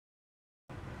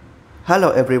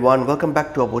Hello everyone, welcome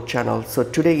back to our channel. So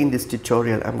today in this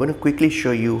tutorial I'm going to quickly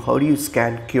show you how do you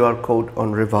scan QR code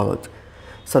on Revolut.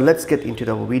 So let's get into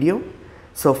our video.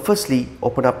 So firstly,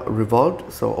 open up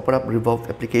Revolut. So open up Revolut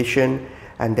application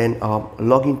and then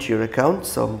log into your account.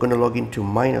 So I'm going to log into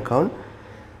my account.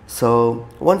 So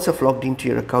once you've logged into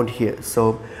your account here,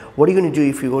 so what are you going to do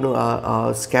if you want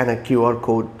to scan a QR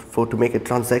code to make a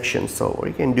transaction? So what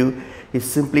you can do is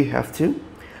simply have to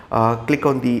click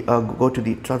on the go to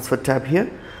the transfer tab here.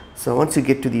 So once you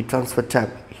get to the transfer tab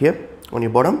here on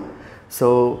your bottom,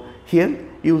 so here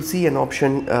you will see an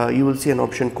option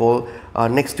called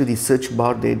next to the search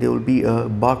bar. There will be a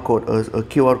barcode, a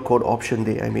QR code option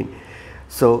there.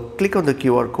 So click on the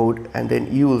QR code and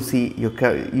then you will see your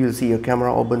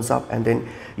camera opens up, and then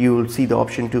you will see the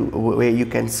option to where you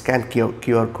can scan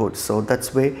QR code. So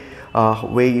that's where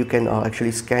you can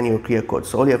actually scan your QR code.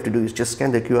 So all you have to do is just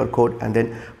scan the QR code and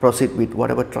then proceed with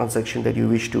whatever transaction that you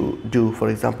wish to do, for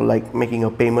example like making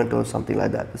a payment or something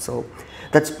like that. So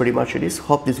that's pretty much it is.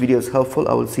 Hope this video is helpful.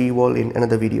 I will see you all in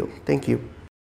another video. Thank you.